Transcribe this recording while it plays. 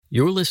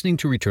You're listening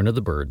to Return of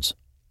the Birds,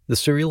 the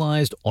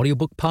serialized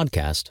audiobook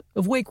podcast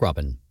of Wake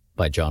Robin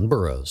by John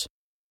Burroughs.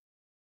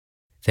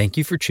 Thank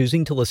you for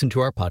choosing to listen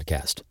to our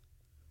podcast.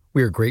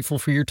 We are grateful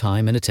for your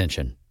time and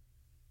attention.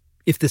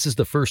 If this is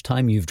the first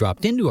time you've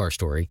dropped into our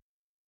story,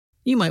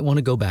 you might want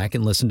to go back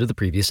and listen to the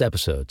previous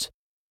episodes.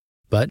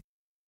 But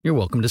you're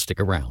welcome to stick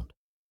around.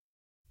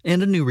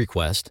 And a new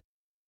request: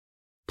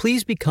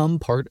 please become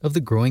part of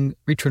the growing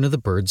Return of the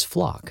Birds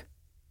flock.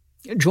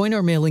 Join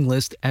our mailing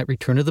list at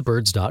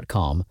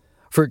returnofthebirds.com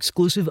for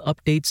exclusive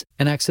updates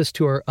and access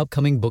to our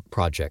upcoming book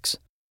projects.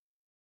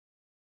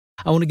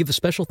 I want to give a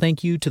special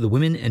thank you to the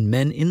women and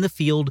men in the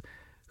field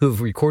who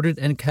have recorded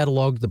and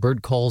cataloged the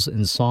bird calls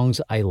and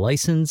songs I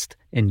licensed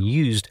and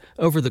used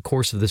over the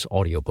course of this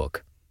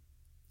audiobook.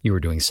 You are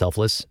doing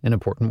selfless and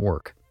important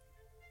work,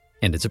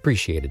 and it's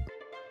appreciated.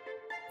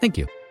 Thank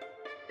you.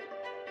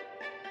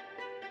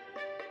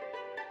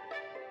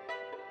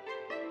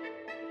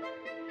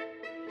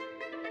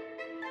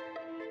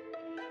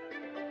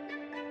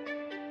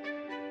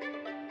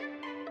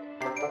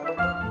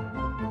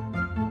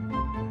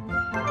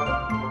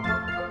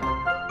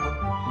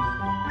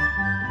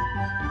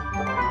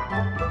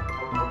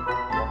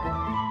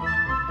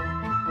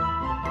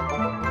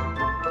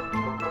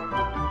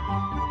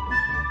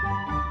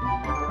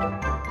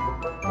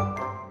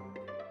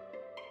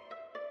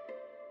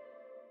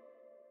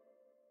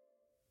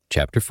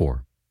 Chapter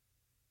 4.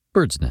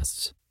 Birds'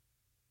 Nests.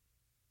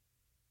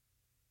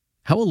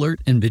 How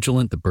alert and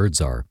vigilant the birds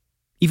are,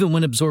 even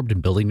when absorbed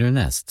in building their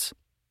nests.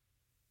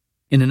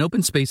 In an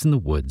open space in the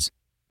woods,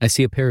 I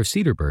see a pair of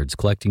cedar birds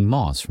collecting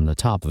moss from the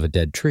top of a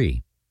dead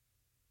tree.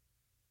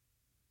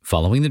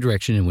 Following the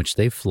direction in which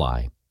they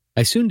fly,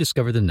 I soon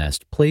discover the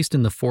nest placed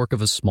in the fork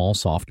of a small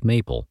soft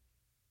maple,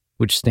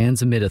 which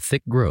stands amid a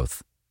thick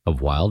growth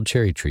of wild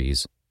cherry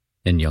trees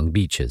and young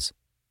beeches.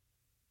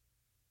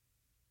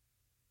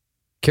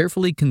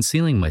 Carefully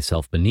concealing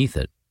myself beneath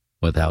it,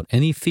 without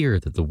any fear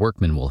that the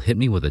workmen will hit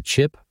me with a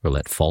chip or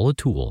let fall a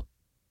tool,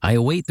 I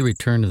await the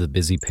return of the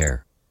busy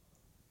pair.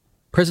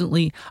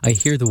 Presently, I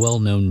hear the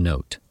well-known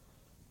note,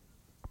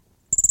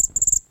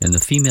 and the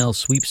female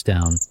sweeps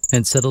down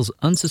and settles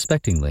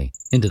unsuspectingly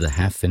into the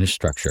half-finished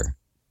structure.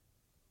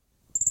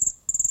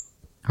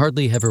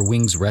 Hardly have her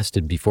wings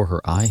rested before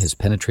her eye has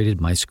penetrated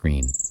my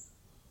screen,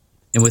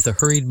 and with a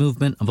hurried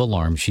movement of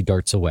alarm she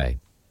darts away.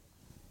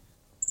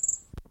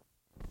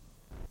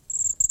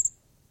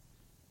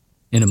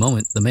 In a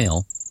moment, the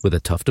male, with a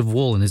tuft of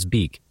wool in his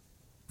beak,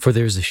 for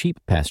there is a sheep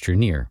pasture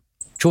near,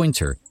 joins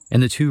her,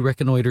 and the two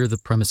reconnoiter the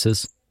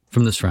premises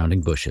from the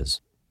surrounding bushes.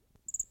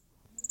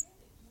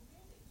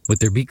 With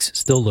their beaks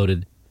still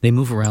loaded, they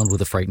move around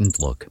with a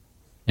frightened look,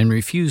 and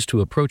refuse to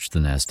approach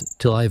the nest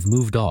till I have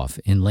moved off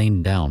and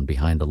lain down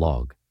behind a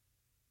log.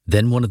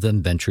 Then one of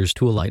them ventures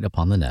to alight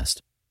upon the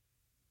nest,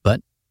 but,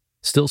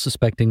 still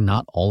suspecting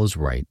not all is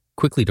right,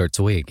 quickly darts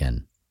away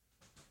again.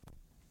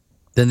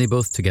 Then they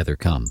both together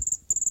come,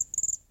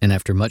 and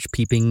after much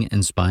peeping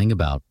and spying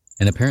about,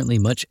 and apparently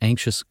much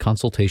anxious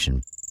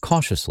consultation,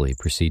 cautiously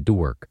proceed to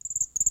work.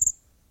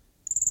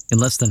 In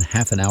less than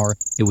half an hour,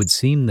 it would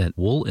seem that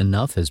wool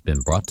enough has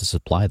been brought to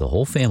supply the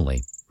whole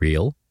family,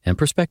 real and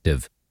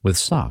prospective, with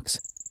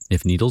socks,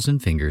 if needles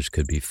and fingers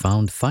could be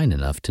found fine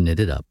enough to knit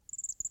it up.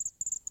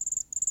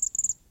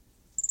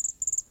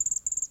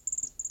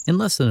 In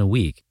less than a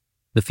week,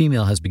 the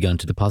female has begun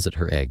to deposit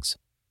her eggs.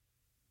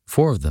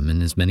 4 of them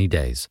in as many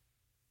days,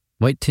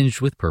 white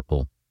tinged with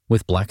purple,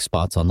 with black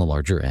spots on the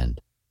larger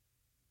end.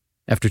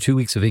 After 2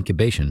 weeks of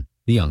incubation,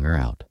 the young are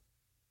out.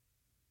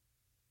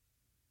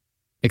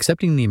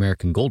 Excepting the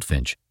American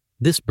goldfinch,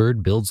 this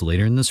bird builds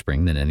later in the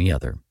spring than any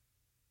other.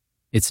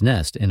 Its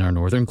nest in our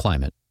northern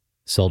climate,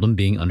 seldom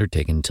being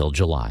undertaken till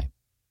July.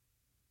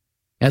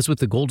 As with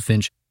the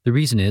goldfinch, the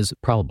reason is,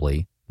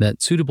 probably,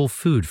 that suitable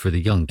food for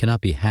the young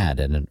cannot be had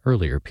at an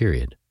earlier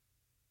period.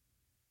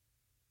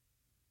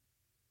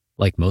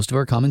 Like most of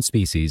our common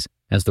species,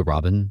 as the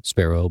robin,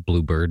 sparrow,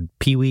 bluebird,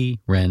 pewee,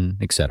 wren,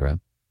 etc.,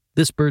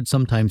 this bird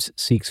sometimes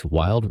seeks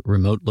wild,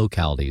 remote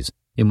localities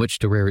in which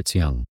to rear its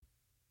young.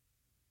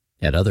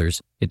 At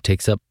others, it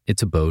takes up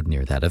its abode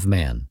near that of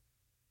man.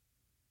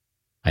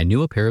 I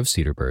knew a pair of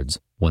cedar birds,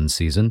 one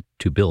season,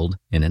 to build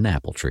in an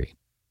apple tree,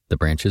 the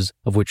branches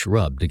of which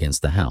rubbed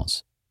against the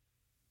house.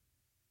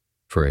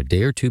 For a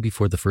day or two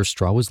before the first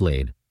straw was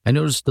laid, I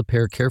noticed the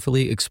pair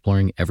carefully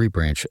exploring every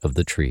branch of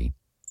the tree,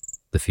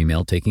 the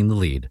female taking the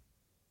lead,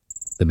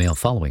 the male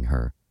following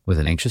her with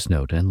an anxious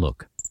note and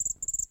look.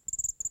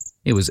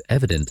 It was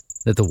evident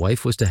that the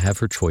wife was to have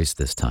her choice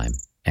this time,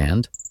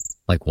 and,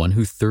 like one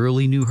who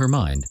thoroughly knew her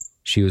mind,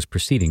 she was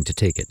proceeding to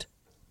take it.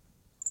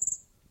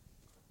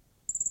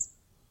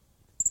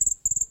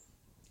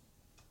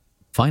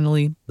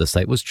 Finally, the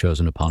site was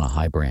chosen upon a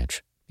high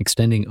branch,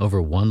 extending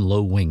over one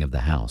low wing of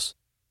the house.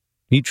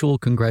 Mutual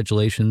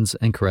congratulations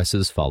and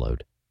caresses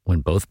followed, when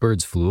both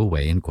birds flew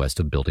away in quest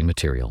of building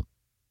material.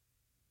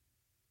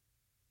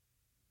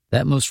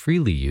 That most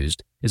freely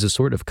used is a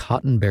sort of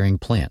cotton-bearing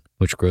plant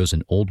which grows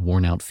in old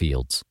worn-out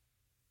fields.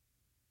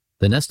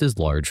 The nest is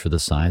large for the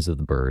size of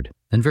the bird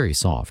and very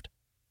soft.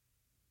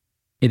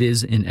 It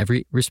is, in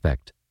every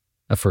respect,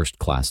 a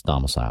first-class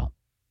domicile.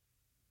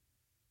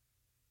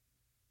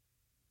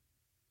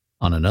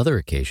 On another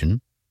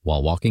occasion,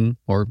 while walking,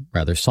 or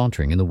rather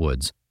sauntering in the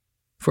woods,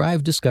 for I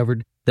have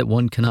discovered that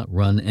one cannot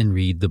run and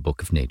read the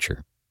book of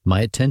nature,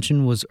 my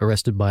attention was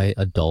arrested by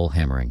a dull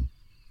hammering.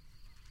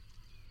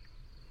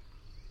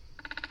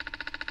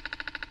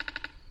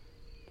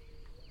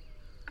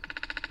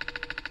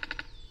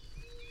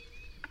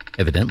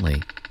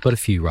 Evidently, but a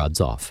few rods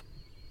off.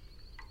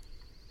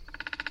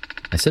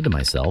 I said to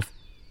myself,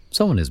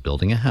 someone is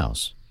building a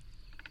house.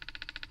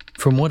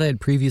 From what I had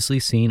previously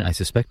seen, I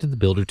suspected the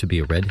builder to be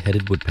a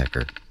red-headed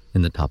woodpecker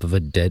in the top of a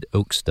dead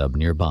oak stub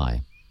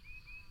nearby.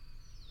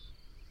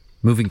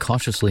 Moving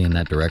cautiously in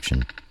that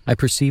direction, I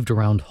perceived a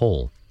round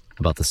hole,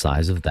 about the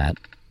size of that,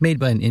 made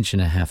by an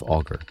 1.5-inch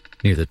auger,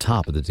 near the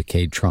top of the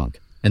decayed trunk,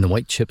 and the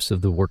white chips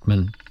of the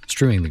workmen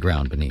strewing the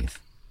ground beneath.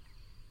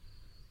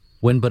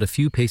 When but a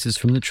few paces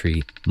from the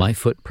tree, my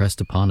foot pressed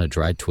upon a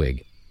dry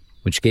twig,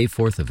 which gave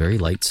forth a very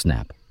light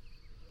snap.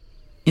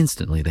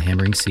 Instantly the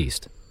hammering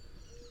ceased,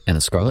 and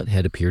a scarlet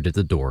head appeared at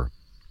the door.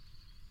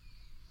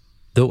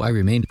 Though I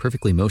remained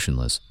perfectly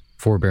motionless,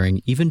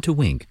 forbearing even to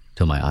wink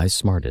till my eyes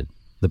smarted,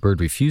 the bird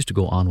refused to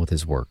go on with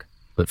his work,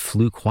 but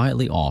flew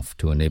quietly off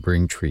to a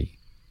neighboring tree.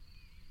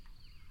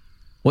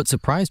 What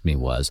surprised me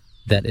was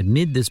that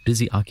amid this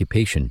busy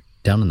occupation,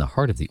 down in the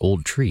heart of the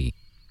old tree,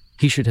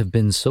 he should have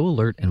been so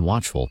alert and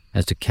watchful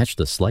as to catch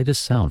the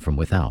slightest sound from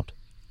without.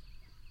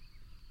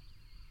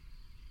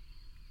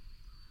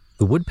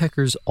 The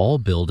woodpeckers all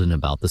build in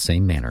about the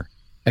same manner,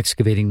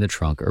 excavating the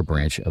trunk or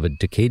branch of a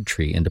decayed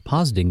tree and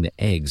depositing the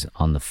eggs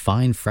on the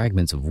fine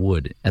fragments of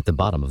wood at the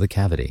bottom of the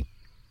cavity.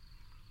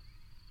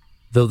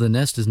 Though the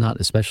nest is not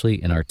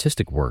especially an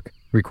artistic work,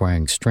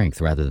 requiring strength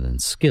rather than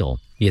skill,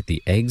 yet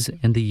the eggs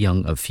and the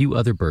young of few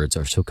other birds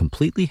are so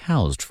completely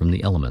housed from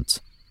the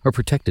elements, or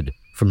protected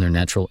from their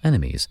natural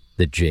enemies,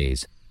 the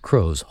jays,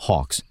 crows,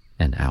 hawks,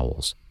 and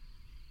owls.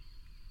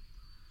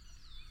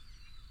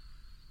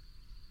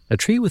 A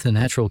tree with a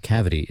natural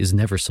cavity is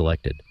never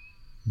selected,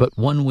 but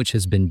one which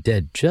has been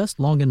dead just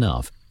long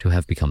enough to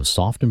have become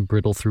soft and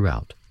brittle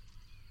throughout.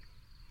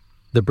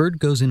 The bird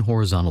goes in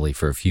horizontally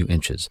for a few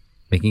inches,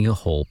 making a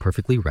hole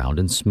perfectly round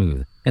and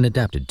smooth and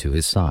adapted to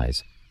his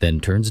size,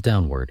 then turns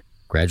downward,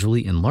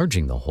 gradually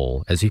enlarging the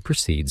hole as he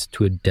proceeds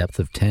to a depth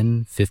of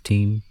 10,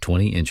 15,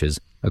 20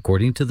 inches,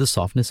 according to the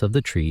softness of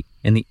the tree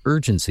and the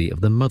urgency of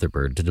the mother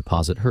bird to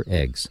deposit her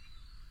eggs.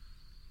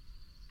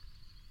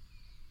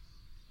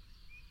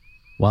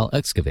 While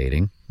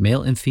excavating,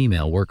 male and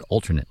female work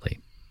alternately.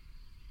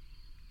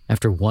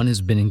 After one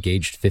has been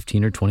engaged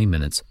 15 or 20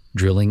 minutes,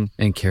 drilling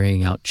and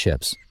carrying out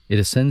chips, it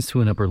ascends to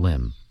an upper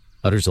limb,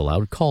 utters a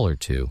loud call or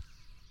two,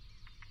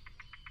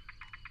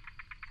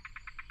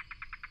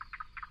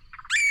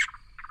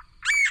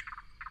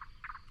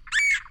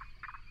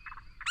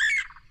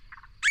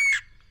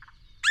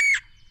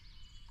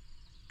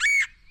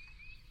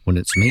 when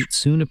its mate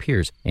soon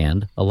appears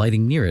and,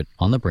 alighting near it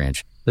on the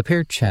branch, the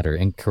pair chatter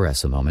and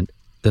caress a moment,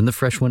 then the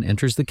fresh one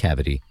enters the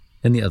cavity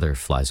and the other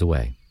flies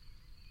away.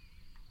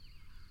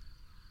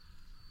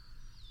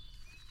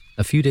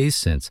 A few days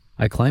since,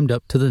 I climbed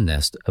up to the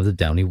nest of the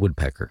downy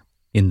woodpecker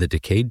in the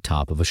decayed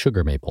top of a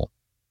sugar maple.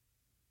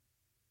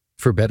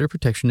 For better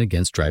protection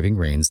against driving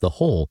rains, the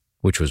hole,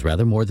 which was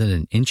rather more than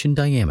an inch in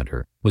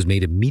diameter, was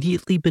made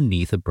immediately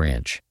beneath a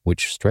branch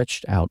which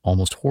stretched out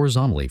almost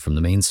horizontally from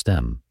the main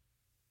stem.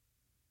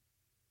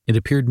 It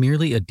appeared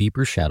merely a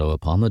deeper shadow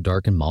upon the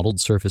dark and mottled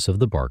surface of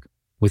the bark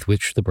with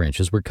which the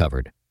branches were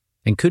covered,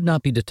 and could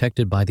not be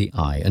detected by the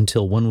eye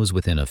until one was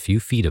within a few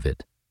feet of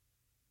it.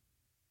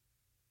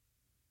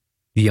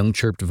 The young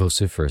chirped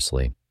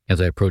vociferously as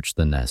I approached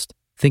the nest,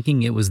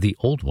 thinking it was the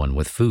old one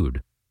with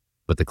food,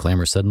 but the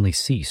clamor suddenly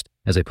ceased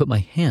as I put my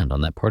hand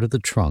on that part of the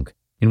trunk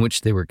in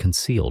which they were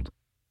concealed,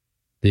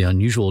 the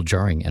unusual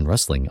jarring and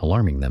rustling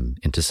alarming them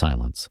into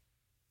silence.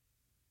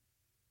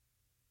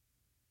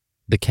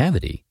 The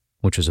cavity,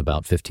 which was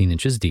about 15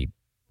 inches deep,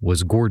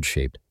 was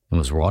gourd-shaped and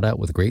was wrought out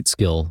with great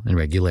skill and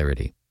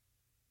regularity.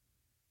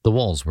 The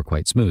walls were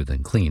quite smooth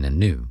and clean and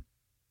new.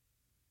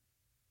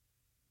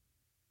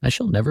 I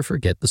shall never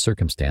forget the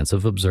circumstance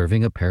of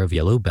observing a pair of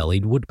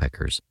yellow-bellied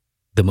woodpeckers,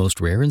 the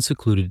most rare and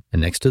secluded,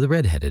 and next to the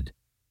red-headed,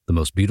 the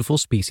most beautiful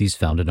species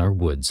found in our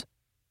woods,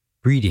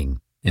 breeding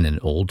in an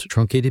old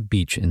truncated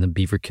beech in the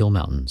Beaverkill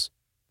Mountains,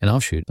 an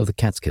offshoot of the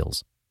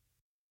Catskills.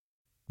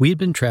 We had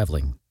been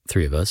traveling,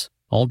 three of us,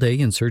 all day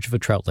in search of a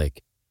trout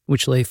lake,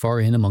 which lay far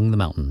in among the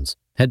mountains,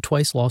 had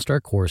twice lost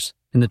our course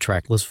in the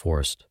trackless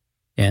forest,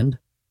 and,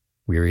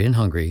 weary and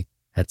hungry,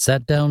 had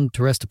sat down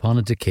to rest upon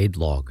a decayed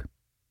log.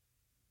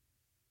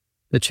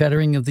 The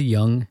chattering of the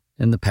young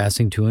and the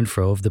passing to and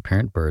fro of the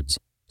parent birds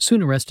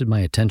soon arrested my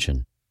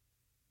attention.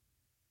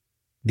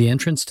 The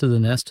entrance to the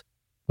nest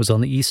was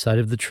on the east side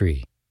of the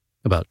tree,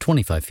 about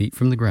 25 feet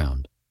from the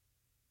ground.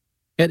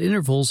 At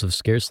intervals of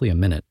scarcely a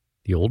minute,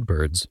 the old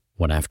birds,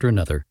 one after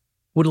another,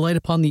 would alight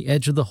upon the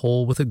edge of the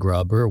hole with a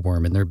grub or a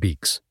worm in their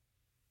beaks.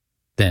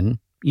 Then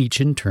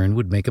each in turn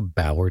would make a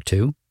bow or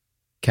two,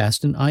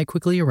 cast an eye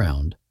quickly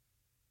around,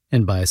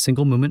 and by a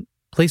single movement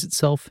place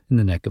itself in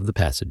the neck of the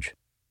passage.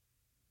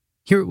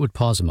 Here it would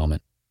pause a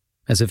moment,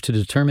 as if to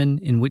determine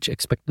in which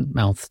expectant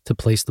mouth to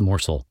place the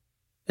morsel,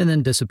 and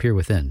then disappear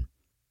within.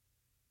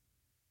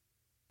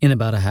 In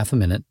about a half a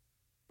minute,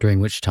 during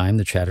which time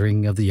the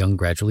chattering of the young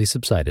gradually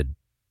subsided,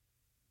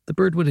 the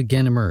bird would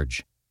again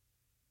emerge,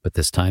 but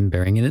this time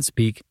bearing in its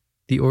beak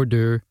the hors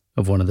d'oeuvre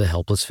of one of the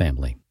helpless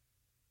family.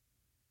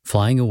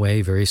 Flying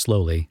away very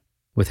slowly,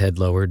 with head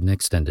lowered and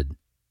extended,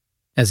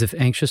 as if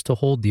anxious to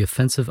hold the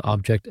offensive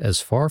object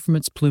as far from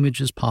its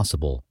plumage as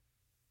possible,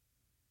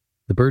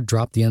 the bird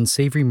dropped the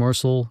unsavory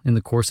morsel in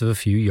the course of a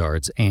few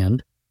yards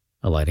and,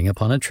 alighting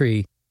upon a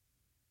tree,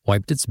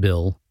 wiped its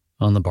bill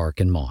on the bark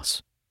and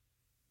moss.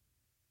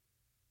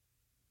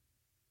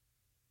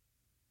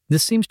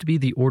 This seems to be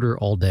the order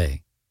all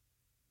day,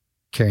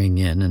 carrying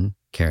in and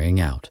carrying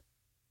out.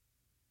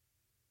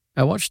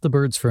 I watched the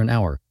birds for an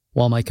hour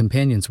while my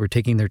companions were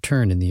taking their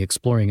turn in the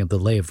exploring of the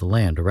lay of the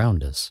land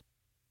around us,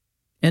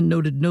 and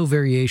noted no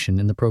variation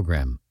in the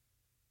program.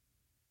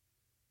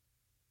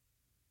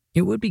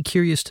 It would be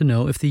curious to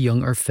know if the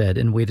young are fed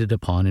and waited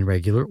upon in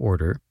regular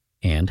order,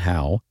 and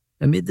how,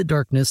 amid the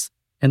darkness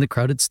and the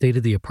crowded state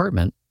of the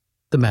apartment,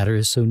 the matter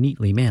is so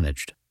neatly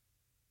managed.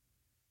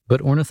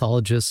 But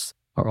ornithologists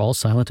are all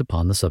silent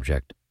upon the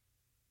subject.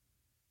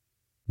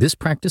 This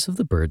practice of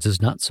the birds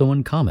is not so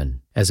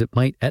uncommon as it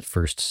might at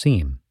first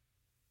seem.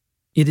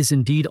 It is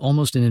indeed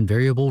almost an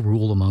invariable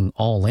rule among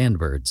all land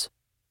birds,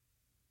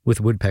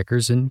 with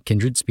woodpeckers and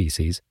kindred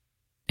species,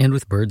 and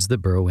with birds that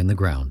burrow in the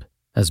ground,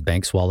 as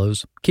bank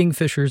swallows,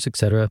 kingfishers,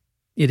 etc.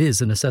 It is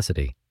a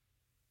necessity.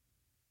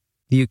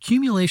 The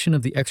accumulation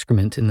of the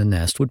excrement in the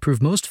nest would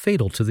prove most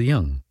fatal to the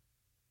young.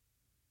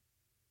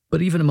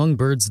 But even among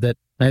birds that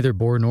neither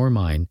bore nor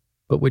mine,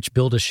 but which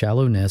build a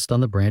shallow nest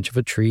on the branch of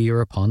a tree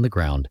or upon the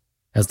ground,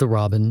 as the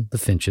robin, the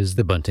finches,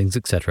 the buntings,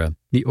 etc.,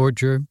 the hors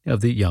d'oeuvre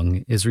of the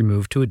young is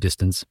removed to a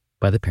distance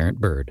by the parent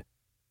bird.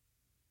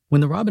 When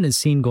the robin is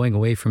seen going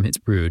away from its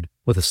brood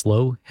with a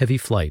slow, heavy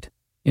flight,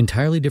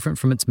 entirely different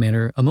from its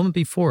manner a moment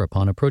before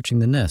upon approaching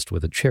the nest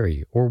with a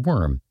cherry or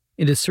worm,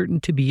 it is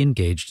certain to be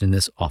engaged in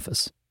this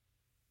office.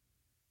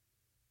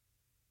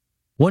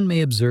 One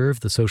may observe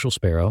the social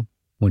sparrow,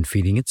 when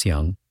feeding its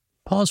young,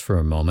 pause for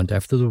a moment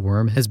after the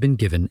worm has been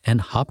given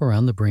and hop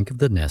around the brink of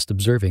the nest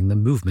observing the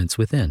movements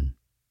within.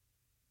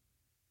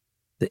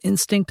 The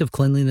instinct of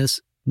cleanliness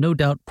no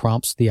doubt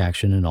prompts the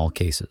action in all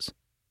cases,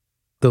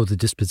 though the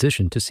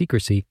disposition to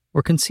secrecy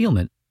or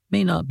concealment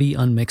may not be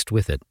unmixed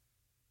with it.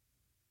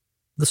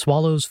 The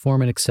swallows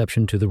form an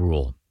exception to the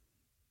rule.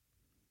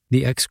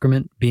 The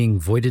excrement being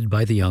voided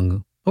by the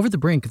young over the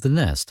brink of the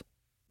nest,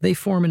 they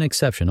form an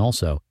exception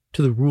also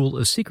to the rule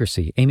of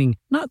secrecy, aiming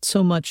not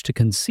so much to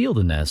conceal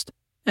the nest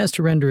as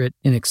to render it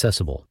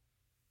inaccessible.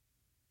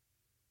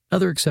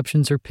 Other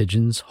exceptions are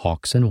pigeons,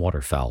 hawks, and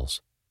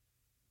waterfowls.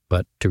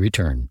 But to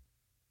return.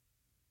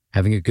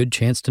 Having a good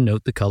chance to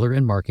note the color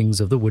and markings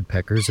of the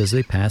woodpeckers as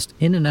they passed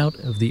in and out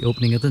of the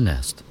opening of the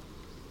nest,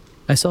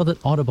 I saw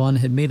that Audubon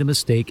had made a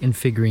mistake in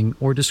figuring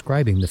or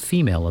describing the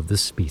female of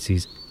this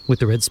species with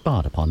the red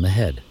spot upon the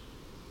head.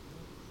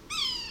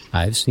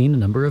 I've seen a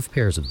number of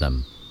pairs of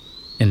them,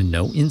 and in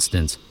no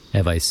instance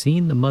have I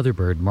seen the mother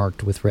bird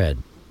marked with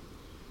red.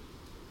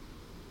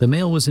 The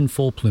male was in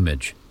full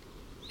plumage,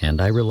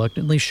 and I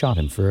reluctantly shot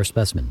him for a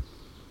specimen.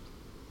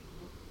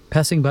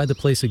 Passing by the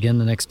place again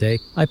the next day,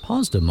 I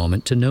paused a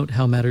moment to note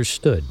how matters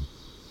stood.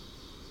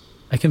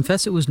 I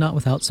confess it was not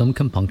without some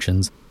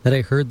compunctions that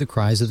I heard the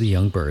cries of the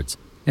young birds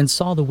and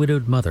saw the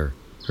widowed mother,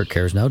 her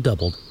cares now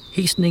doubled,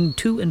 hastening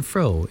to and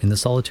fro in the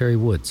solitary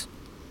woods.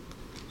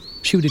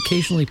 She would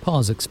occasionally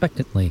pause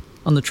expectantly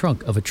on the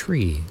trunk of a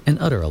tree and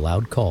utter a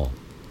loud call.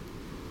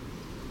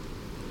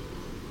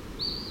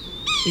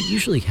 It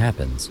usually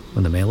happens,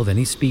 when the male of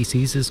any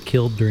species is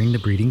killed during the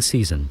breeding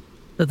season,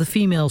 that the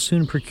female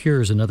soon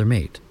procures another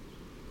mate.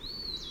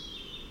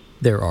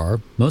 There are,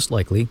 most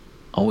likely,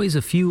 always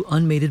a few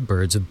unmated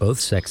birds of both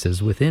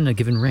sexes within a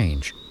given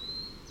range,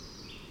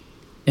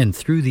 and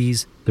through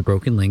these the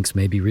broken links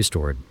may be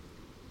restored.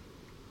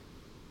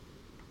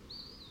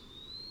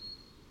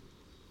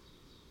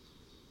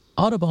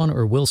 Audubon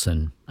or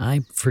Wilson,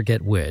 I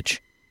forget which,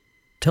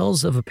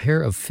 tells of a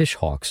pair of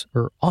fishhawks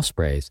or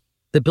ospreys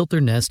that built their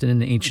nest in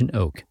an ancient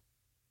oak.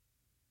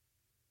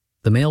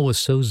 The male was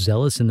so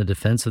zealous in the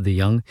defense of the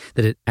young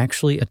that it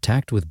actually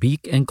attacked with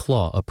beak and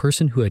claw a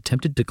person who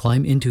attempted to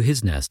climb into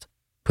his nest,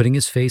 putting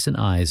his face and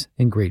eyes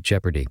in great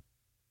jeopardy.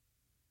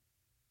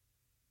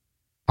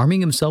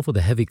 Arming himself with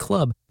a heavy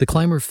club, the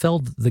climber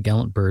felled the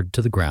gallant bird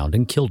to the ground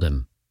and killed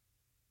him.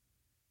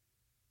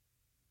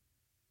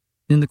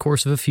 In the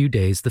course of a few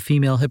days, the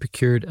female had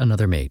procured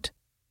another mate.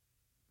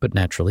 But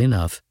naturally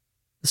enough,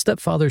 the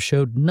stepfather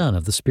showed none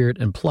of the spirit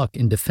and pluck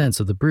in defense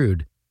of the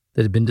brood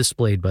that had been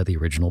displayed by the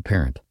original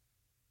parent.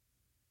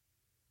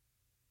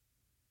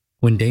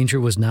 When danger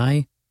was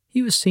nigh,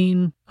 he was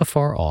seen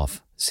afar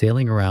off,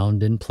 sailing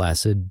around in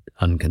placid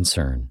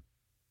unconcern.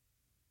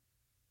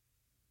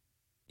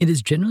 It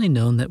is generally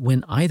known that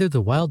when either the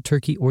wild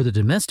turkey or the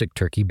domestic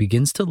turkey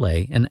begins to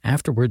lay and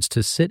afterwards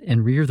to sit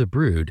and rear the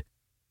brood,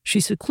 she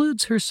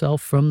secludes herself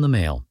from the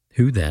male,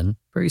 who then,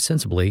 very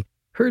sensibly,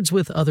 herds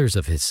with others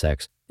of his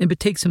sex and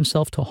betakes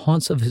himself to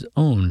haunts of his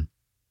own,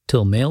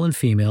 till male and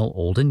female,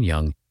 old and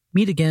young,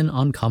 meet again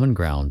on common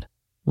ground,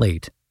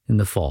 late in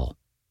the fall.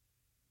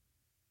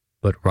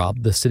 But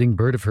rob the sitting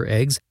bird of her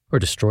eggs or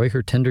destroy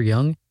her tender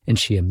young, and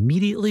she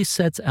immediately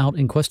sets out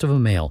in quest of a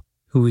male,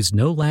 who is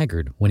no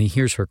laggard when he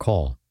hears her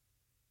call.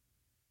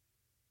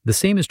 The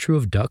same is true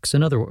of ducks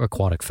and other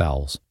aquatic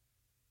fowls.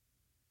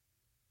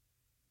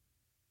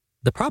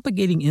 The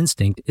propagating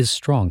instinct is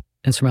strong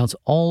and surmounts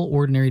all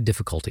ordinary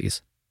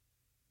difficulties.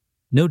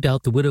 No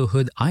doubt the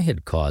widowhood I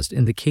had caused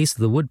in the case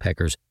of the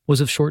woodpeckers was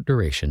of short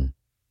duration,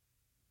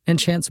 and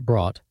chance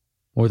brought,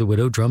 or the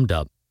widow drummed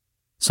up,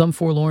 some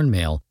forlorn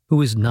male who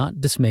was not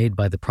dismayed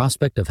by the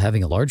prospect of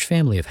having a large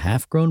family of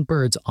half-grown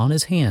birds on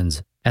his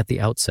hands at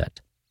the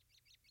outset.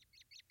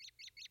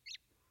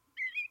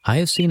 I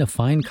have seen a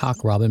fine cock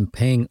robin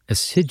paying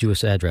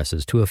assiduous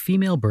addresses to a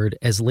female bird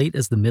as late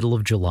as the middle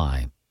of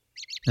July,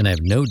 and I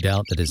have no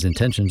doubt that his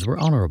intentions were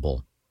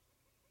honorable.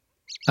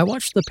 I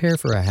watched the pair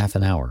for a half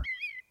an hour.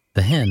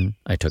 The hen,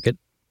 I took it,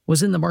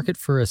 was in the market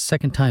for a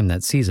second time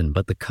that season,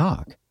 but the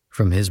cock,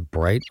 from his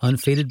bright,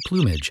 unfaded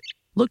plumage,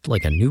 looked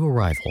like a new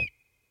arrival.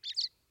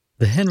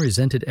 The hen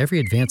resented every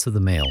advance of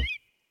the male.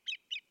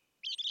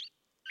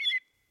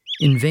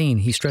 In vain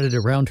he strutted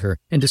around her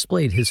and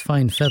displayed his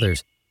fine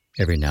feathers.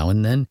 Every now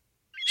and then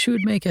she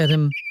would make at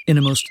him in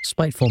a most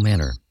spiteful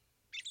manner.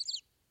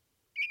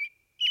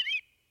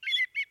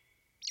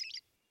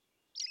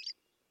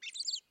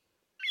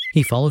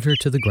 He followed her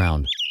to the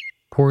ground,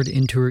 poured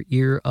into her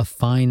ear a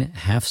fine,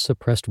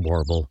 half-suppressed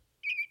warble,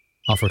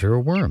 offered her a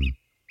worm,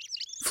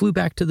 flew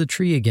back to the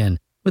tree again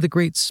with a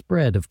great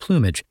spread of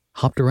plumage,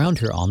 hopped around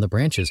her on the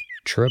branches,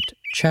 chirruped,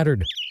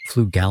 chattered,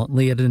 flew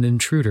gallantly at an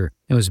intruder,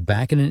 and was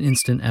back in an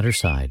instant at her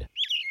side.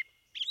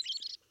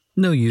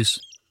 No use.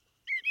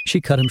 She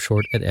cut him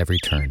short at every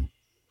turn.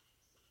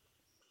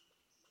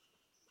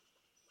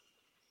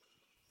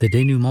 The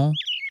denouement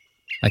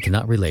I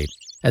cannot relate,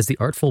 as the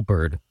artful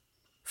bird,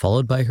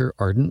 followed by her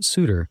ardent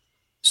suitor,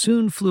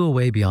 soon flew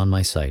away beyond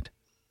my sight.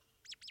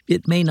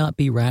 It may not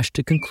be rash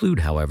to conclude,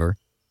 however,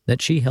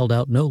 that she held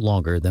out no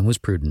longer than was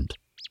prudent.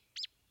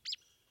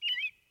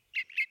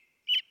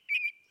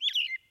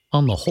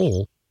 On the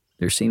whole,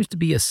 there seems to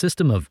be a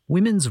system of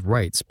women's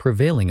rights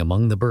prevailing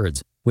among the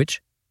birds,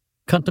 which,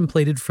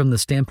 contemplated from the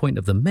standpoint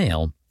of the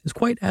male, is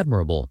quite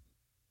admirable.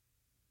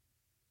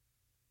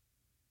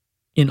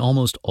 In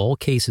almost all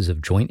cases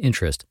of joint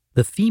interest,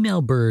 the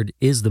female bird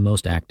is the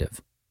most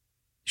active.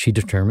 She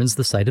determines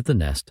the site of the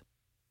nest,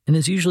 and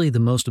is usually the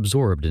most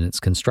absorbed in its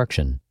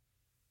construction.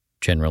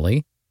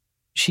 Generally,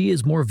 she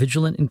is more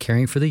vigilant in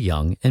caring for the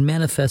young and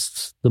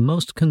manifests the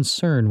most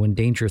concern when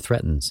danger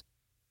threatens.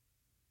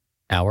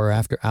 Hour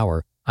after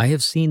hour, I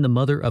have seen the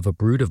mother of a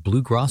brood of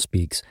blue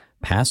grosbeaks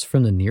pass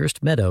from the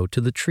nearest meadow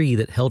to the tree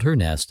that held her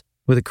nest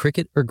with a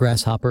cricket or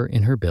grasshopper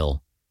in her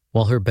bill,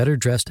 while her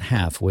better-dressed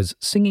half was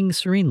singing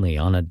serenely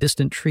on a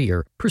distant tree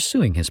or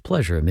pursuing his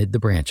pleasure amid the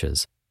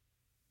branches.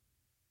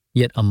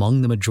 Yet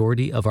among the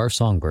majority of our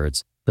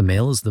songbirds, the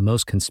male is the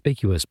most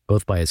conspicuous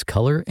both by his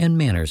color and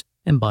manners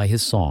and by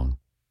his song,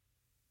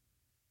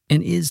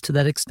 and is to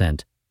that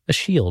extent a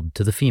shield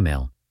to the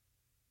female.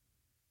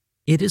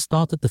 It is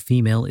thought that the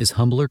female is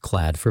humbler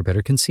clad for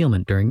better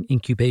concealment during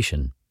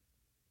incubation,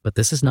 but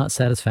this is not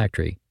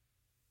satisfactory,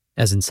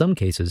 as in some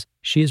cases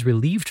she is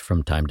relieved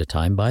from time to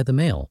time by the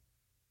male.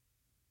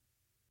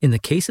 In the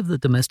case of the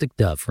domestic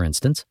dove, for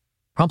instance,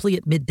 promptly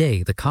at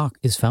midday the cock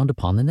is found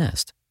upon the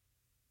nest.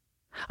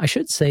 I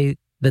should say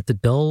that the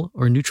dull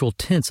or neutral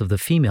tints of the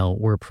female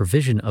were a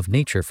provision of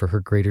nature for her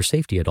greater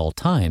safety at all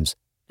times,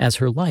 as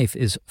her life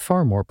is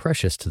far more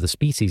precious to the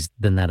species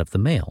than that of the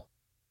male.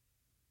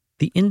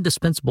 The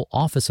indispensable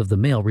office of the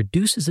male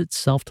reduces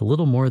itself to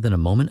little more than a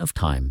moment of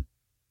time,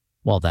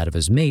 while that of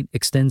his mate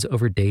extends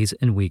over days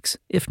and weeks,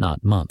 if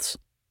not months.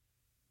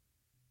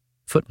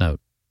 Footnote.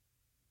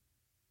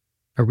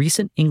 A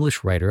recent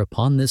English writer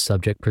upon this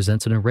subject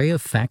presents an array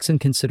of facts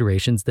and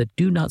considerations that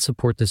do not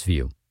support this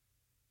view.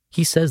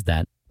 He says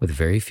that, with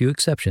very few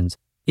exceptions,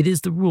 it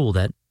is the rule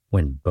that,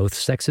 when both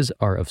sexes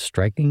are of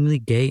strikingly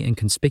gay and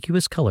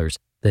conspicuous colors,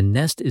 the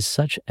nest is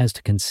such as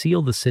to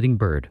conceal the sitting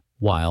bird,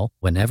 while,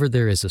 whenever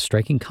there is a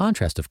striking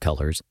contrast of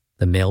colors,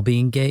 the male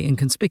being gay and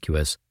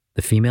conspicuous,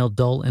 the female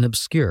dull and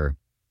obscure,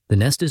 the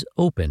nest is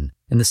open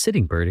and the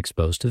sitting bird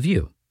exposed to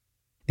view.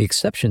 The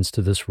exceptions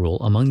to this rule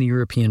among the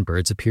European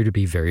birds appear to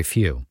be very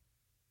few.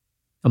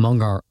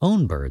 Among our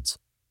own birds,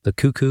 the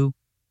cuckoo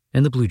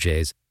and the blue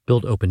jays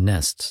build open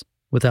nests,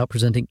 without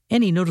presenting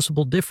any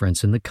noticeable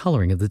difference in the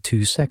coloring of the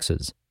two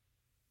sexes.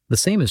 The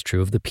same is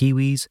true of the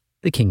peewees,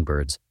 the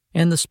kingbirds,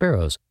 and the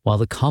sparrows, while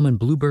the common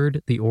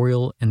bluebird, the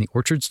oriole, and the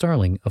orchard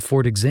starling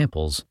afford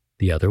examples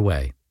the other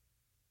way.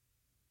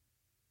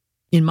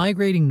 In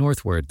migrating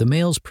northward, the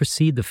males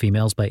precede the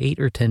females by 8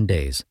 or 10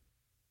 days.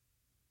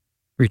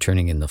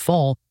 Returning in the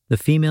fall, the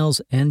females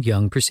and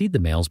young precede the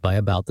males by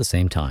about the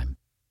same time.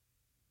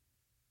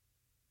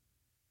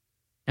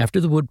 After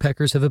the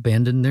woodpeckers have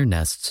abandoned their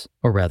nests,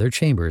 or rather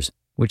chambers,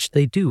 which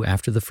they do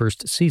after the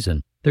first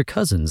season, their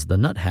cousins, the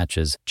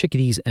nuthatches,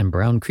 chickadees, and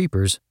brown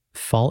creepers,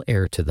 fall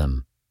heir to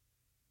them.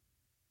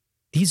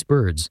 These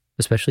birds,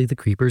 especially the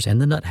creepers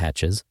and the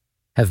nuthatches,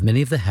 have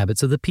many of the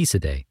habits of the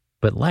Peacidae,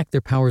 but lack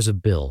their powers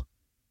of bill,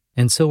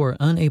 and so are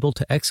unable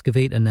to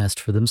excavate a nest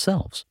for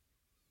themselves.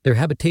 Their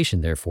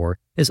habitation, therefore,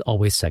 is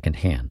always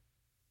second-hand.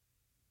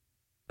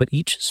 But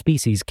each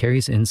species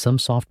carries in some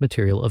soft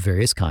material of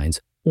various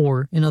kinds,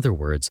 or, in other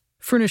words,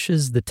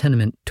 furnishes the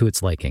tenement to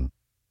its liking.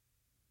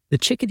 The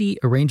chickadee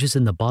arranges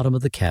in the bottom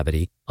of the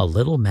cavity a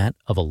little mat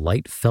of a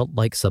light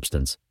felt-like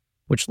substance,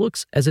 which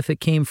looks as if it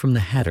came from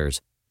the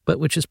hatters, but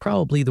which is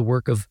probably the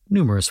work of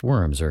numerous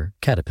worms or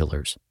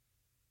caterpillars.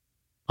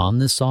 On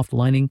this soft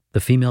lining,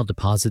 the female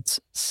deposits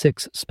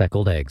 6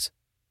 speckled eggs.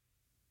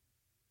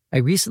 I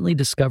recently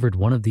discovered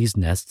one of these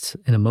nests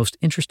in a most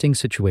interesting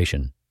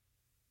situation.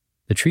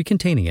 The tree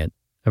containing it,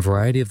 a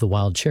variety of the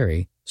wild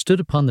cherry, stood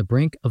upon the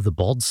brink of the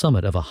bald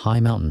summit of a high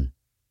mountain.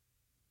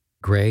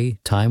 Gray,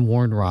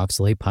 time-worn rocks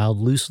lay piled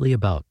loosely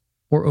about,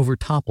 or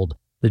overtoppled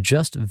the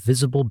just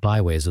visible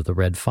byways of the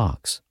red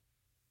fox.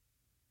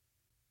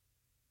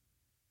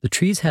 The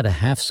trees had a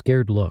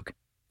half-scared look,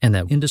 and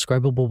that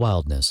indescribable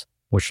wildness,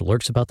 which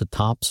lurks about the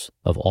tops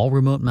of all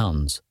remote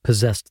mountains,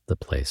 possessed the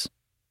place.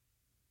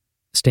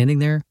 Standing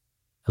there,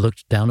 I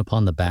looked down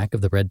upon the back of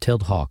the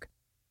red-tailed hawk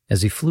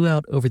as he flew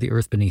out over the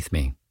earth beneath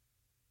me.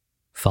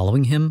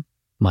 Following him,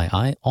 my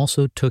eye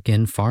also took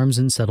in farms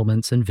and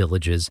settlements and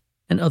villages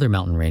and other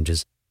mountain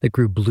ranges that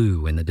grew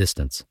blue in the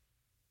distance.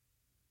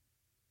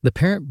 The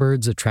parent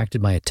birds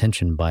attracted my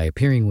attention by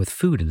appearing with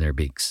food in their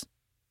beaks,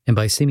 and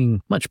by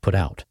seeming much put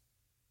out.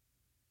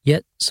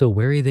 Yet, so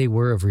wary they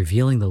were of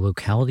revealing the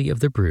locality of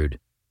their brood,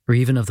 or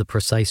even of the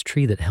precise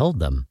tree that held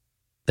them,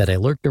 that I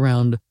lurked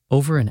around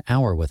over an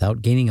hour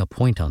without gaining a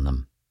point on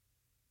them.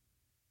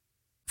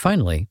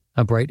 Finally,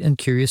 a bright and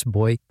curious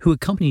boy who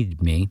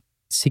accompanied me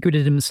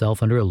secreted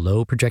himself under a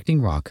low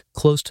projecting rock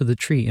close to the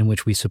tree in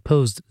which we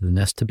supposed the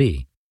nest to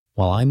be,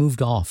 while I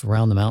moved off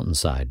around the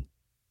mountainside.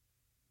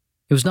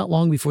 It was not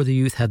long before the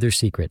youth had their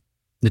secret.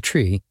 The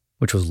tree,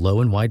 which was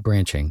low and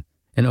wide-branching,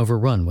 and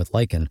overrun with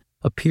lichen,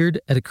 appeared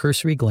at a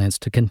cursory glance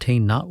to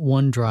contain not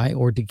one dry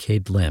or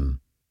decayed limb.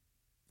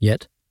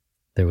 Yet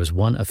there was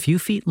one a few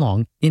feet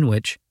long in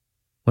which,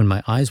 when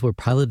my eyes were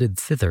piloted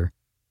thither,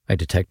 I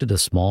detected a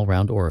small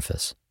round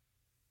orifice.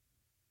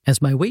 As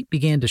my weight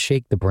began to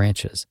shake the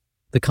branches,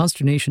 the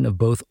consternation of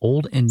both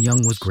old and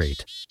young was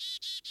great.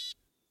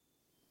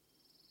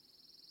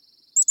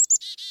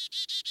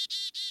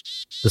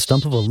 The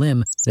stump of a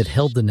limb that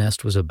held the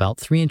nest was about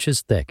 3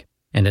 inches thick,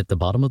 and at the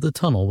bottom of the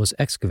tunnel was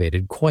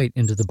excavated quite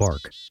into the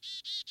bark.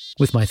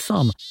 With my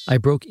thumb, I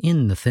broke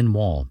in the thin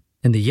wall,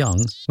 and the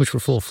young, which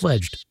were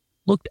full-fledged,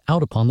 looked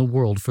out upon the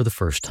world for the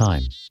first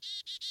time.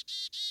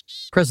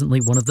 Presently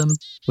one of them,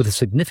 with a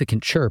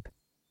significant chirp,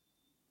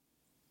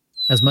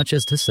 as much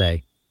as to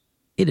say,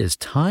 "It is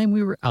time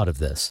we were out of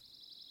this,"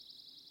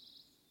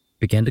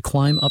 began to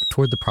climb up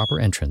toward the proper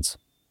entrance.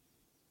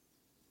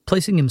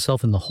 Placing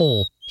himself in the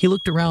hole, he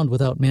looked around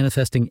without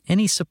manifesting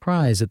any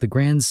surprise at the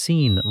grand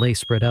scene that lay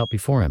spread out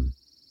before him.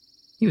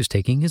 He was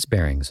taking his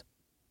bearings,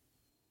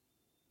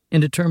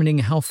 and determining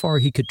how far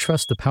he could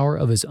trust the power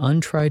of his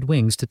untried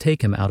wings to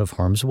take him out of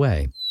harm's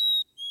way.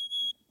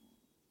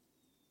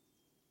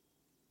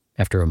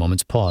 After a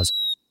moment's pause,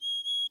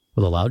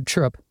 with a loud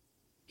chirrup,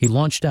 he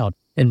launched out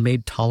and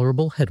made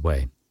tolerable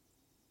headway.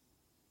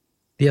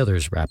 The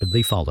others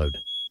rapidly followed.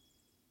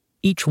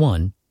 Each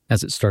one,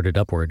 as it started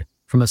upward,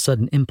 from a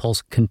sudden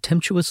impulse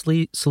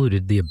contemptuously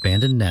saluted the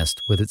abandoned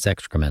nest with its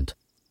excrement.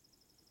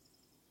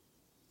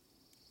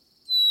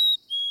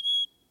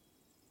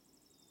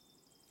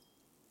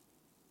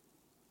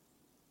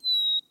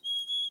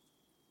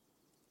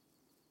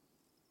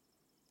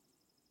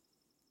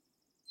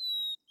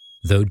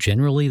 Though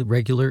generally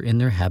regular in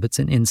their habits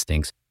and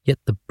instincts, yet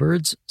the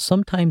birds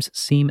sometimes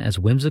seem as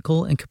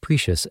whimsical and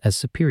capricious as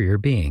superior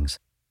beings.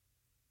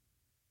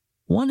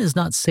 One is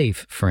not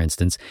safe, for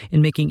instance,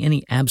 in making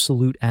any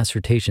absolute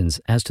assertions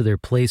as to their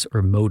place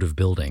or mode of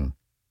building.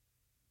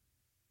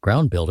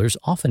 Ground builders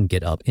often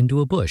get up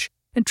into a bush,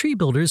 and tree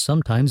builders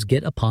sometimes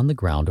get upon the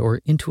ground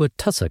or into a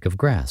tussock of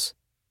grass.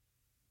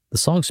 The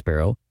song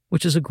sparrow,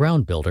 which is a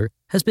ground builder,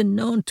 has been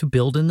known to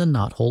build in the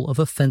knothole of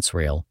a fence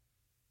rail,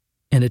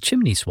 and a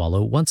chimney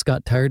swallow once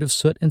got tired of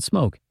soot and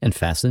smoke and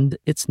fastened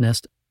its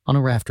nest on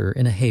a rafter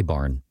in a hay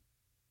barn.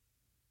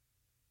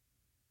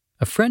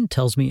 A friend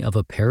tells me of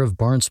a pair of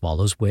barn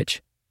swallows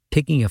which,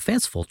 taking a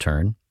fanciful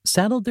turn,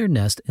 saddled their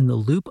nest in the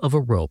loop of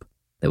a rope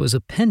that was a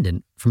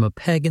pendant from a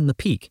peg in the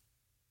peak,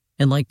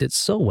 and liked it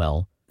so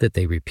well that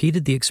they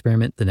repeated the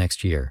experiment the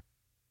next year.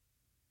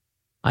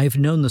 I have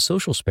known the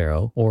social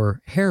sparrow,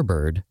 or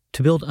hairbird,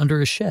 to build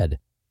under a shed,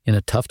 in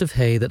a tuft of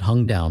hay that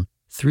hung down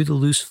through the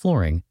loose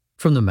flooring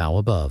from the mow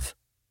above.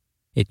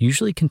 It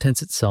usually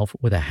contents itself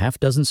with a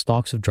half-dozen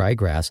stalks of dry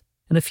grass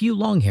and a few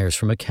long hairs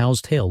from a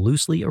cow's tail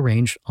loosely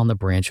arranged on the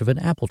branch of an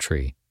apple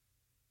tree.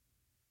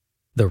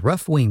 The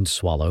rough-winged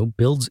swallow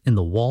builds in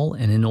the wall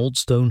and in old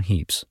stone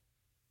heaps,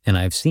 and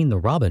I have seen the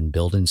robin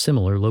build in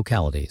similar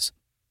localities.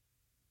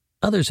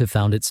 Others have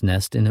found its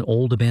nest in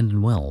old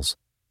abandoned wells.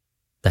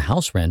 The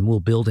house wren will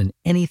build in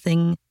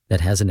anything that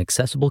has an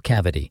accessible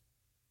cavity,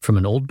 from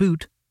an old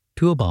boot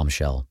to a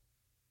bombshell.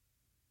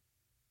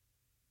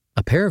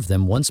 A pair of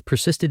them once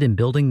persisted in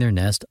building their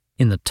nest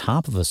in the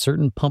top of a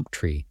certain pump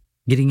tree,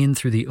 getting in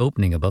through the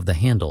opening above the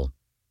handle.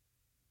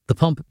 The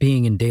pump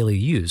being in daily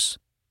use,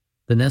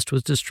 the nest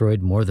was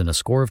destroyed more than a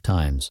score of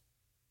times.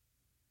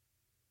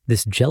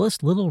 This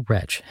jealous little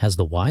wretch has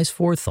the wise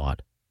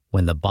forethought,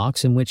 when the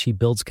box in which he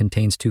builds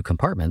contains 2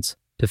 compartments,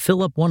 to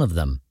fill up one of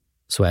them,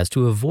 so as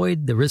to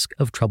avoid the risk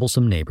of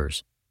troublesome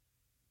neighbors.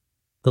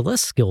 The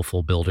less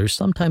skillful builders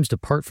sometimes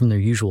depart from their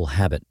usual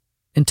habit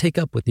and take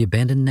up with the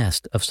abandoned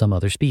nest of some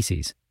other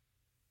species.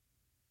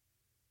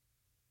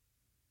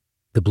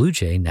 The blue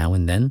jay now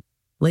and then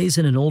lays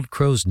in an old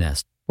crow's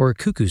nest or a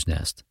cuckoo's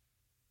nest.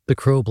 The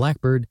crow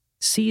blackbird,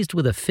 seized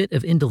with a fit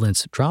of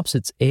indolence, drops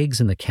its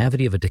eggs in the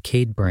cavity of a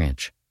decayed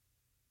branch.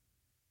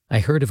 I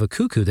heard of a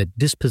cuckoo that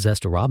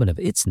dispossessed a robin of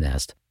its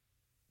nest,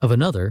 of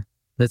another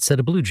that set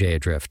a blue jay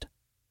adrift.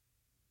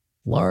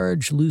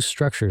 Large, loose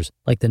structures,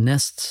 like the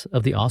nests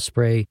of the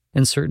osprey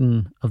and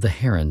certain of the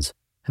herons,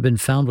 have been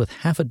found with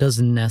half a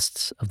dozen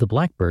nests of the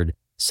blackbird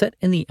set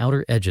in the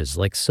outer edges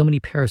like so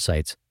many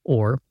parasites,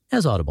 or,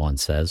 as Audubon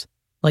says,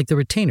 like the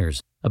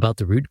retainers about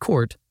the rude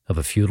court of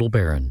a feudal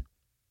baron.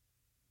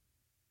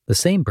 The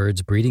same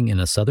birds breeding in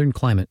a southern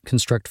climate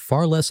construct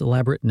far less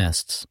elaborate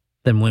nests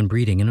than when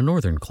breeding in a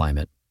northern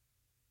climate.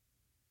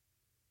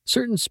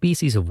 Certain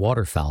species of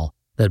waterfowl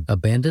that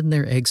abandon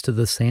their eggs to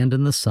the sand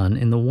and the sun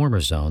in the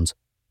warmer zones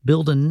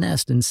build a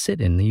nest and sit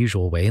in the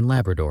usual way in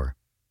Labrador.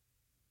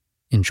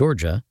 In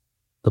Georgia,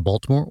 the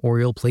Baltimore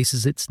oriole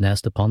places its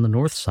nest upon the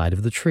north side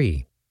of the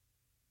tree.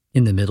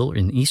 In the middle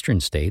and eastern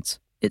states,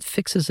 it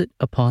fixes it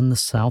upon the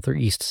south or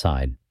east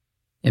side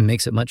and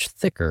makes it much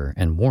thicker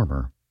and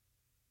warmer.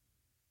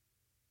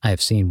 I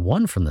have seen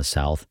one from the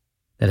south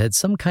that had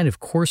some kind of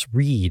coarse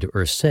reed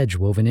or sedge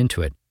woven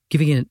into it,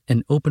 giving it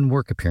an open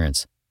work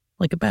appearance,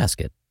 like a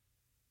basket.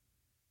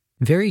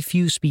 Very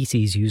few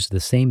species use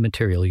the same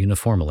material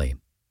uniformly.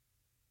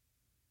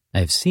 I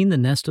have seen the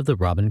nest of the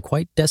robin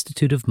quite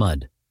destitute of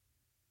mud.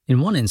 In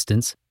one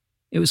instance,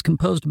 it was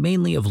composed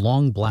mainly of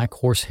long black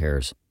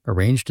horsehairs,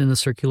 arranged in a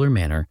circular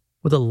manner,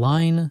 with a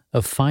line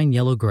of fine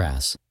yellow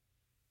grass,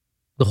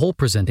 the whole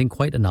presenting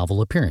quite a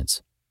novel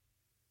appearance.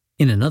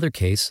 In another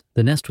case,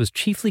 the nest was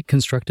chiefly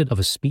constructed of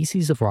a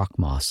species of rock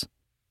moss.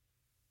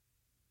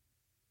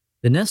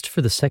 The nest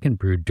for the second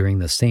brood during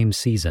the same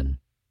season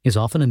is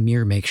often a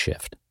mere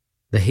makeshift.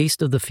 The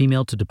haste of the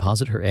female to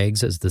deposit her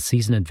eggs as the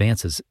season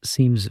advances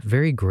seems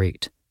very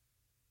great,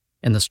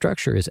 and the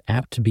structure is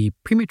apt to be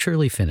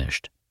prematurely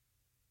finished.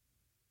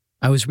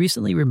 I was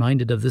recently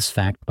reminded of this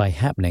fact by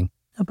happening,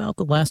 about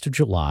the last of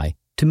July,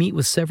 to meet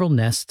with several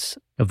nests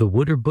of the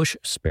wood or bush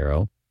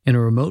sparrow in a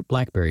remote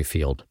blackberry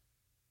field.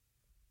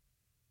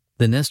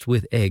 The nest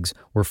with eggs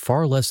were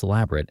far less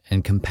elaborate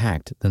and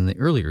compact than the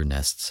earlier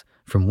nests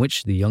from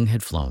which the young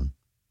had flown.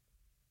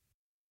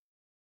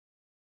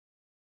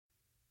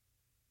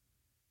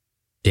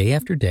 Day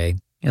after day,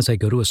 as I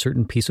go to a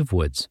certain piece of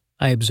woods,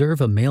 I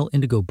observe a male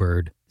indigo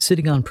bird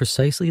sitting on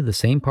precisely the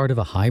same part of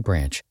a high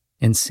branch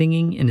and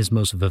singing in his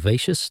most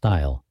vivacious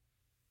style.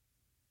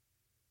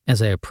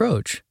 As I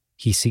approach,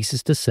 he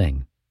ceases to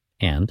sing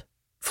and,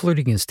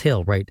 flirting his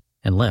tail right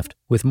and left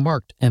with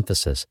marked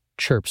emphasis,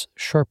 chirps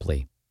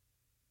sharply.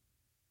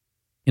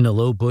 In a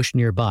low bush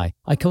nearby,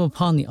 I come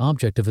upon the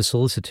object of his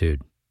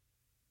solicitude.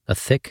 A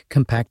thick,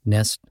 compact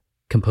nest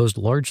composed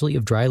largely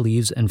of dry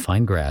leaves and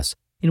fine grass,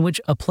 in which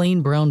a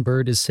plain brown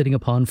bird is sitting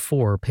upon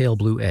 4 pale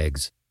blue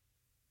eggs.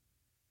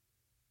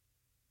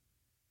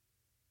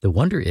 The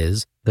wonder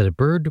is that a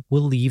bird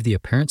will leave the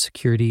apparent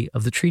security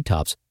of the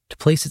treetops to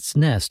place its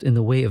nest in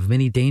the way of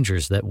many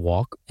dangers that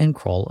walk and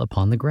crawl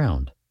upon the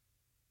ground.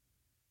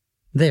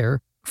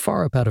 There,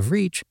 far up out of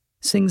reach,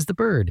 sings the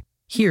bird.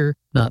 Here,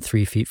 not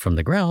 3 feet from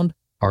the ground,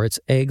 are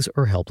its eggs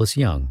or helpless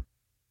young.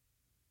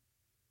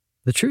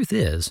 The truth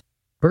is,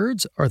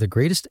 birds are the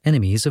greatest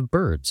enemies of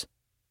birds,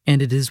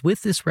 and it is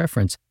with this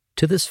reference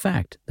to this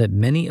fact that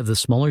many of the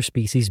smaller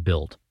species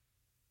build.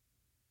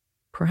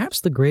 Perhaps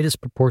the greatest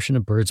proportion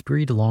of birds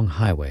breed along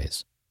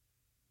highways.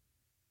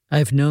 I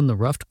have known the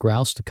ruffed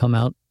grouse to come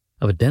out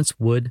of a dense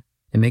wood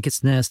and make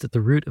its nest at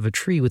the root of a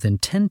tree within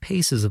 10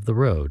 paces of the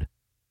road,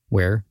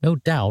 where, no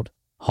doubt,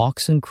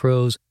 hawks and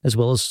crows, as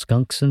well as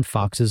skunks and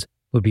foxes,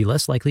 would be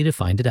less likely to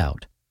find it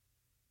out.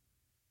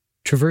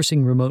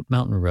 Traversing remote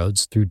mountain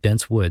roads through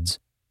dense woods,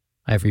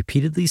 I have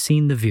repeatedly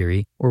seen the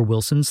veery, or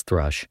Wilson's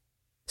thrush,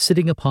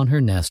 sitting upon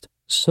her nest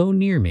so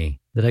near me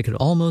that I could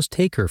almost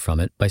take her from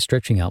it by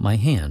stretching out my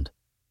hand.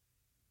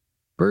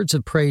 Birds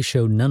of prey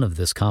show none of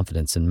this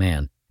confidence in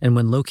man, and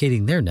when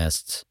locating their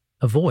nests,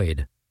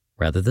 avoid,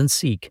 rather than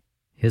seek,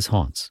 his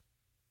haunts.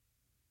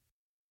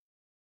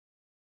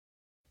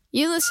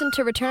 You listen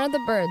to Return of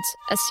the Birds,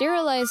 a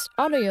serialized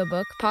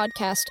audiobook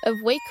podcast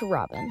of Wake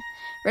Robin,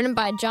 written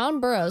by John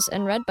Burroughs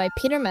and read by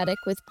Peter Medic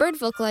with bird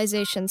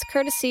vocalizations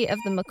courtesy of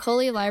the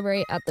Macaulay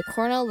Library at the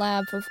Cornell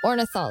Lab of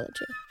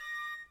Ornithology.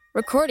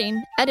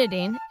 Recording,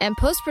 editing, and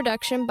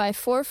post-production by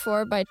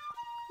 44 by...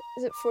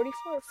 Is it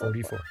 44 or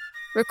 44?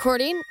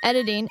 Recording,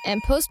 editing,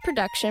 and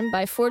post-production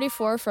by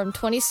 44 from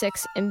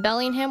 26 in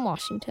Bellingham,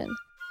 Washington.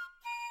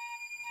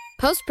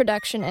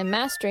 Post-production and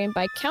mastering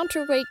by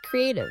Counterweight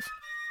Creative.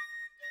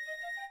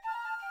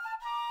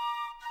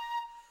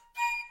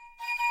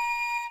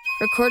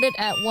 Recorded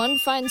at One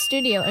Fine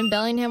Studio in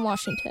Bellingham,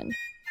 Washington.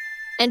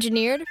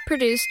 Engineered,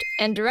 produced,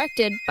 and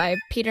directed by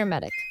Peter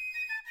Medic.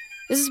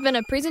 This has been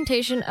a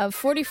presentation of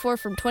 44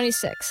 from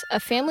 26, a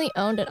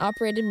family-owned and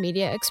operated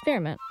media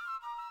experiment.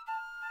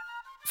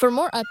 For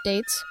more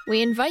updates,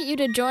 we invite you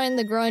to join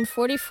the growing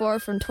 44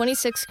 from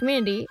 26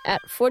 community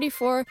at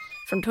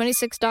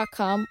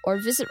 44from26.com or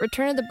visit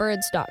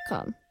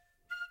returnofthebirds.com.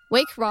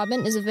 Wake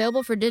Robin is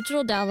available for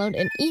digital download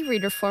in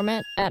e-reader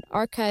format at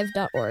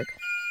archive.org.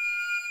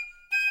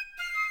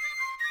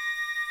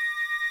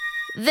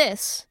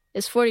 This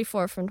is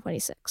 44 from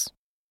 26.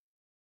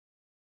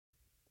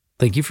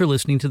 Thank you for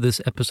listening to this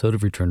episode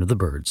of Return of the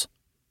Birds.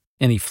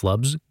 Any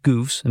flubs,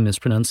 goofs, and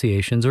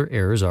mispronunciations or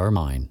errors are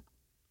mine.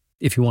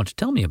 If you want to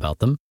tell me about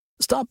them,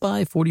 stop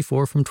by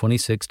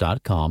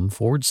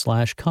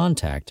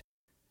 44from26.com/contact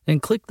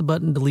and click the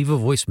button to leave a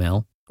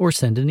voicemail or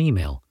send an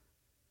email.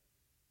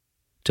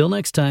 Till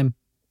next time,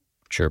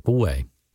 chirp away.